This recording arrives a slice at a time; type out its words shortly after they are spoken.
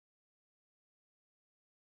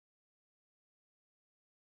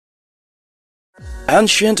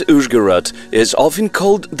Ancient Uzhhorod is often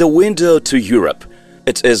called the window to Europe.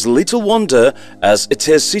 It is little wonder as it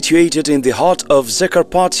is situated in the heart of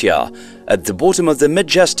Zakarpattia, at the bottom of the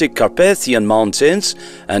majestic Carpathian Mountains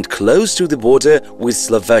and close to the border with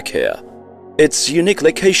Slovakia. Its unique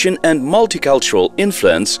location and multicultural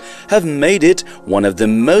influence have made it one of the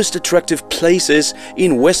most attractive places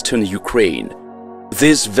in western Ukraine.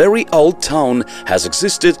 This very old town has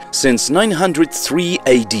existed since 903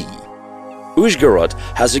 AD. Uzhhorod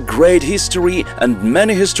has a great history and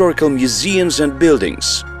many historical museums and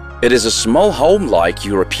buildings. It is a small home-like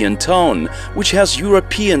European town, which has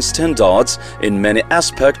European standards in many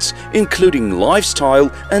aspects, including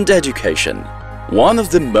lifestyle and education. One of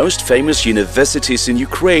the most famous universities in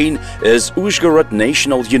Ukraine is Uzhhorod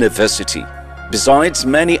National University. Besides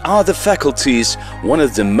many other faculties, one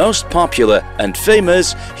of the most popular and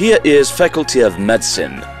famous here is Faculty of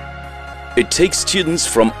Medicine. It takes students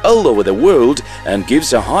from all over the world and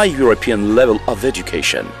gives a high European level of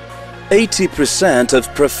education. 80%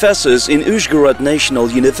 of professors in Uzhhorod National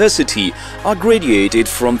University are graduated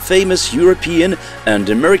from famous European and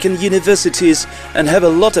American universities and have a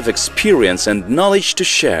lot of experience and knowledge to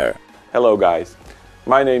share. Hello guys,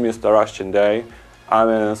 my name is Taras Chendey. I'm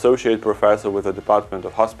an associate professor with the Department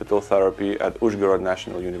of Hospital Therapy at Uzhhorod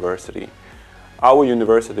National University. Our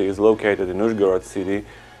university is located in Uzhhorod city,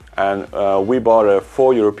 and we border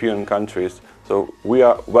 4 European countries, so we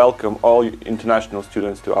welcome all international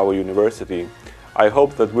students to our university. I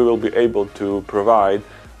hope that we will be able to provide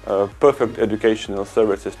perfect educational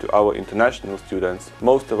services to our international students.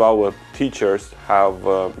 Most of our teachers have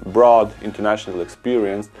broad international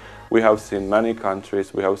experience. We have seen many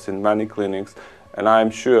countries, we have seen many clinics, and I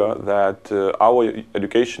am sure that our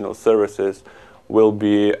educational services will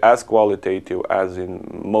be as qualitative as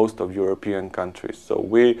in most of European countries. So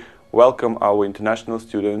we welcome our international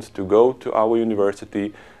students to go to our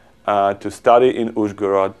university, to study in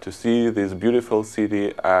Uzhhorod, to see this beautiful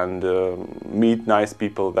city and meet nice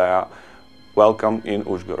people there. Welcome in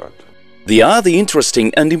Uzhhorod. The other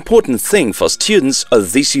interesting and important thing for students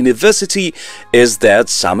of this university is that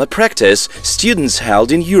summer practice students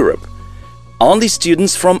held in Europe. Only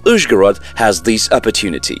students from Uzhhorod has this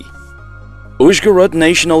opportunity. Uzhhorod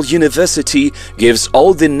National University gives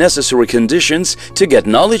all the necessary conditions to get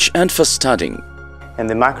knowledge and for studying. In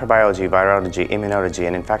the microbiology, virology, immunology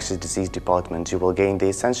and infectious disease departments, you will gain the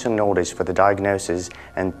essential knowledge for the diagnosis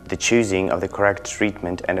and the choosing of the correct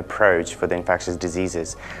treatment and approach for the infectious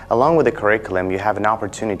diseases. Along with the curriculum, you have an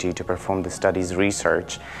opportunity to perform the studies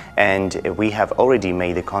research, and we have already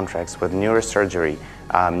made the contracts with neurosurgery,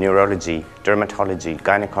 neurology, dermatology,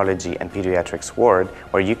 gynecology and pediatrics ward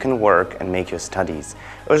where you can work and make your studies.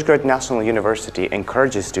 Uzhhorod National University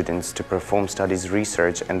encourages students to perform studies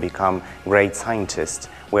research and become great scientists.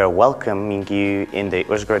 We are welcoming you in the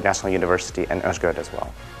Uzhhorod National University and Uzhhorod as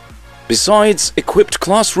well. Besides equipped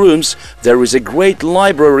classrooms, there is a great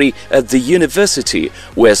library at the university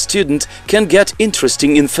where students can get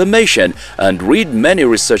interesting information and read many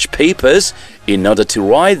research papers in order to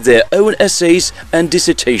write their own essays and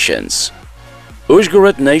dissertations.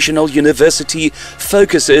 Uzhhorod National University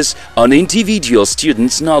focuses on individual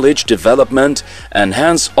students' knowledge development, and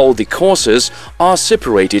hence all the courses are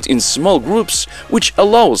separated in small groups, which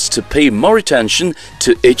allows to pay more attention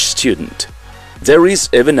to each student. There is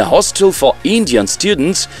even a hostel for Indian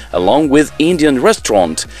students along with Indian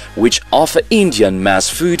restaurant, which offer Indian mass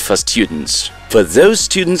food for students. For those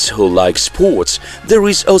students who like sports, there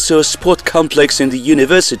is also a sport complex in the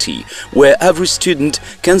university where every student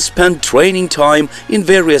can spend training time in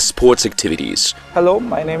various sports activities. Hello,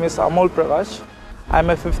 my name is Amol Prakash. I'm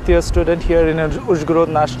a 5th year student here in Uzhhorod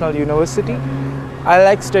National University. I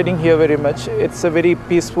like studying here very much. It's a very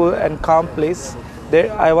peaceful and calm place.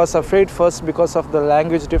 I was afraid first because of the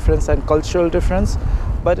language difference and cultural difference,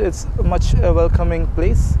 but it's a much welcoming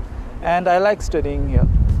place and I like studying here.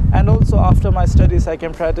 And also after my studies I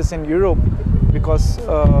can practice in Europe because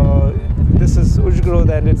this is Uzhhorod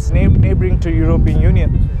and it's neighboring to European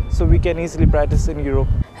Union, so we can easily practice in Europe.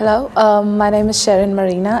 Hello, my name is Sharon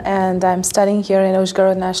Marina and I'm studying here in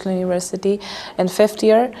Uzhhorod National University in 5th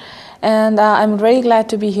year. And I'm very glad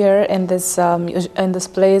to be here in this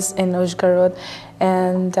place in Uzhhorod,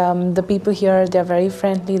 and the people here, they're very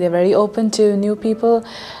friendly, they're very open to new people,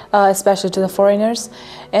 especially to the foreigners,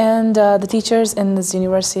 and the teachers in this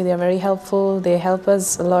university, they're very helpful, they help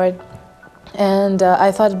us a lot, And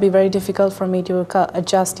I thought it'd be very difficult for me to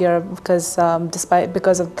adjust here because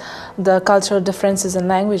because of the cultural differences and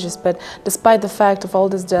languages. But despite the fact of all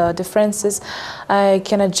these differences, I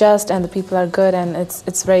can adjust, and the people are good, and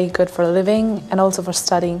it's very good for living and also for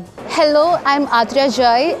studying. Hello, I'm Adria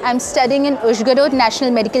Joy. I'm studying in Uzhhorod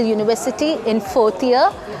National Medical University in 4th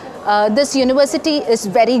year. This university is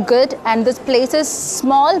very good, and this place is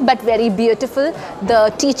small but very beautiful.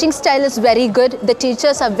 The teaching style is very good. The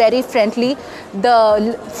teachers are very friendly.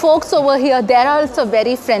 The folks over here, they're also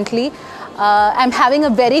very friendly. I'm having a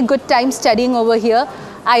very good time studying over here.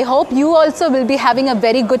 I hope you also will be having a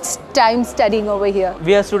very good time studying over here.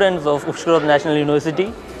 We are students of Uzhhorod National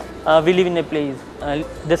University. We live in a place.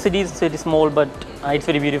 The city is very small, but it's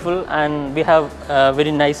very beautiful, and we have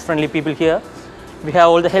very nice, friendly people here. We have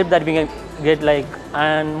all the help that we can get,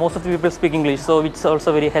 and most of the people speak English, so it's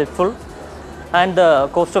also very helpful. And the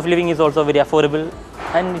cost of living is also very affordable,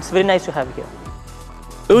 and it's very nice to have here.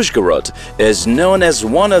 Uzhhorod is known as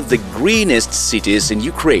one of the greenest cities in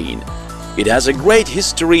Ukraine. It has a great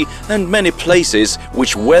history and many places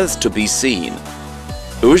which worth to be seen.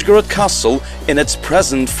 Uzhhorod Castle in its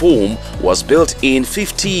present form was built in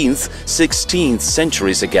 15th, 16th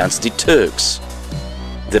centuries against the Turks.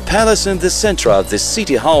 The palace in the center of the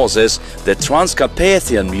city houses the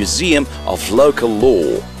Transcarpathian Museum of Local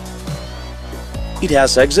Law. It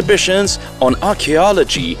has exhibitions on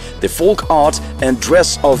archaeology, the folk art and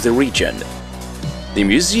dress of the region. The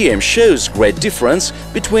museum shows great difference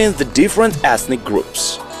between the different ethnic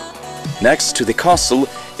groups. Next to the castle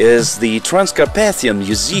is the Transcarpathian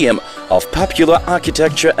Museum of Popular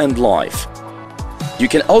Architecture and Life. You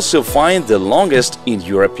can also find the longest in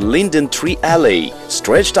Europe linden tree alley,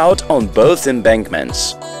 stretched out on both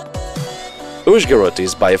embankments. Uzhhorod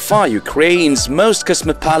is by far Ukraine's most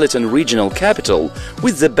cosmopolitan regional capital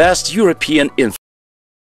with the best European infrastructure.